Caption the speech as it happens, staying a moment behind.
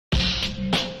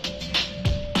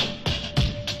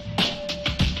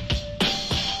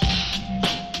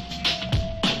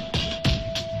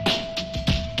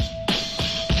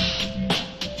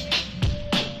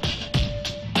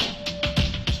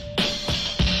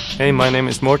Hey, my name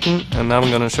is Morten, and now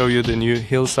I'm gonna show you the new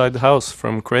Hillside House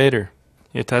from Creator.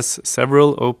 It has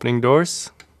several opening doors.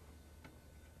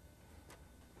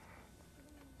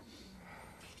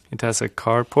 It has a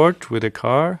carport with a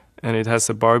car, and it has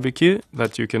a barbecue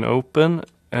that you can open,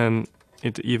 and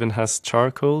it even has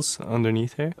charcoals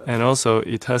underneath here. And also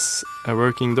it has a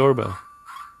working doorbell.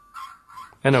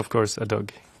 And of course a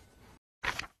dog.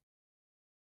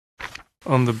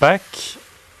 On the back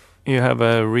you have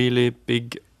a really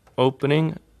big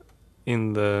opening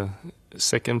in the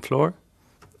second floor.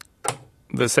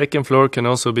 The second floor can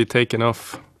also be taken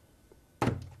off.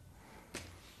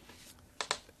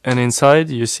 And inside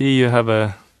you see you have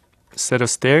a set of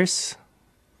stairs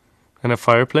and a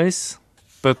fireplace.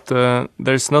 But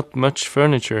there's not much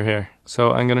furniture here.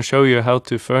 So I'm gonna show you how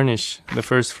to furnish the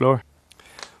first floor.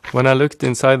 When I looked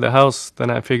inside the house,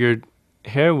 then I figured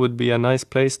here would be a nice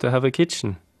place to have a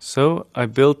kitchen. So I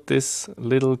built this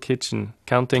little kitchen,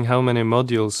 counting how many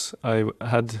modules I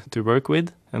had to work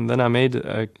with. And then I made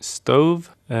a stove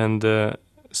and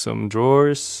some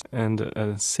drawers and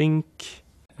a sink.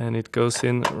 And it goes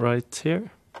in right here.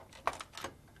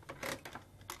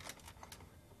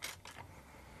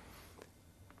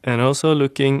 And also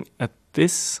looking at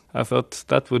this, I thought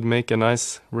that would make a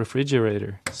nice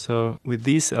refrigerator. So with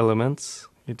these elements,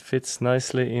 it fits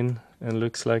nicely in and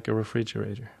looks like a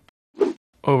refrigerator.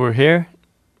 Over here,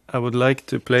 I would like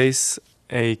to place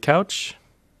a couch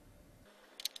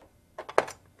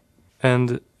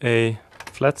and a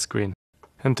flat screen.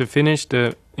 And to finish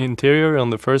the interior on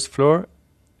the first floor,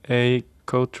 a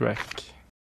coat rack.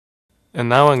 And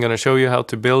now I'm gonna show you how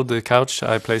to build the couch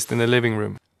I placed in the living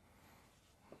room.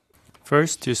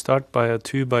 First you start by a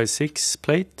 2x6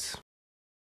 plate,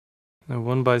 a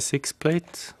 1x6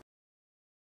 plate,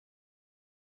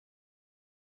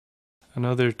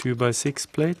 another 2x6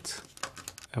 plate,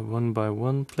 a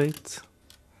 1x1 plate,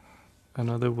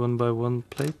 another 1x1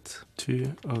 plate,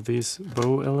 two of these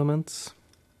bow elements,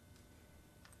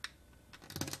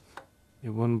 a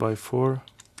 1x4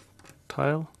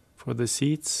 tile for the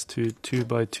seats, two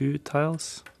 2x2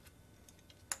 tiles,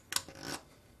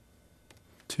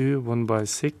 two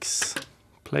 1x6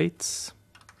 plates,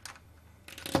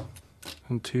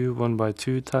 and two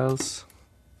 1x2 tiles.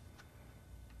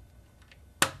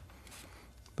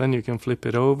 Then you can flip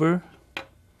it over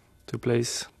to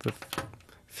place the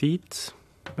feet,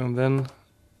 and then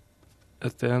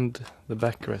at the end the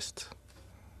backrest.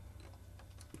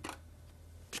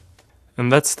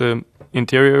 And that's the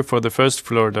interior for the first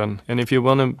floor done. And if you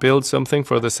want to build something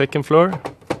for the second floor,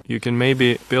 you can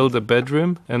maybe build a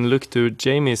bedroom and look to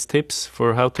Jamie's tips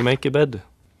for how to make a bed.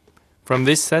 From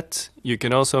this set you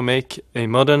can also make a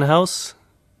modern house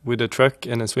with a truck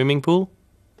and a swimming pool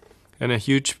and a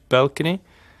huge balcony.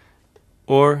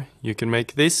 Or you can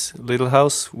make this little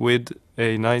house with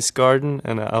a nice garden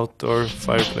and an outdoor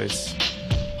fireplace.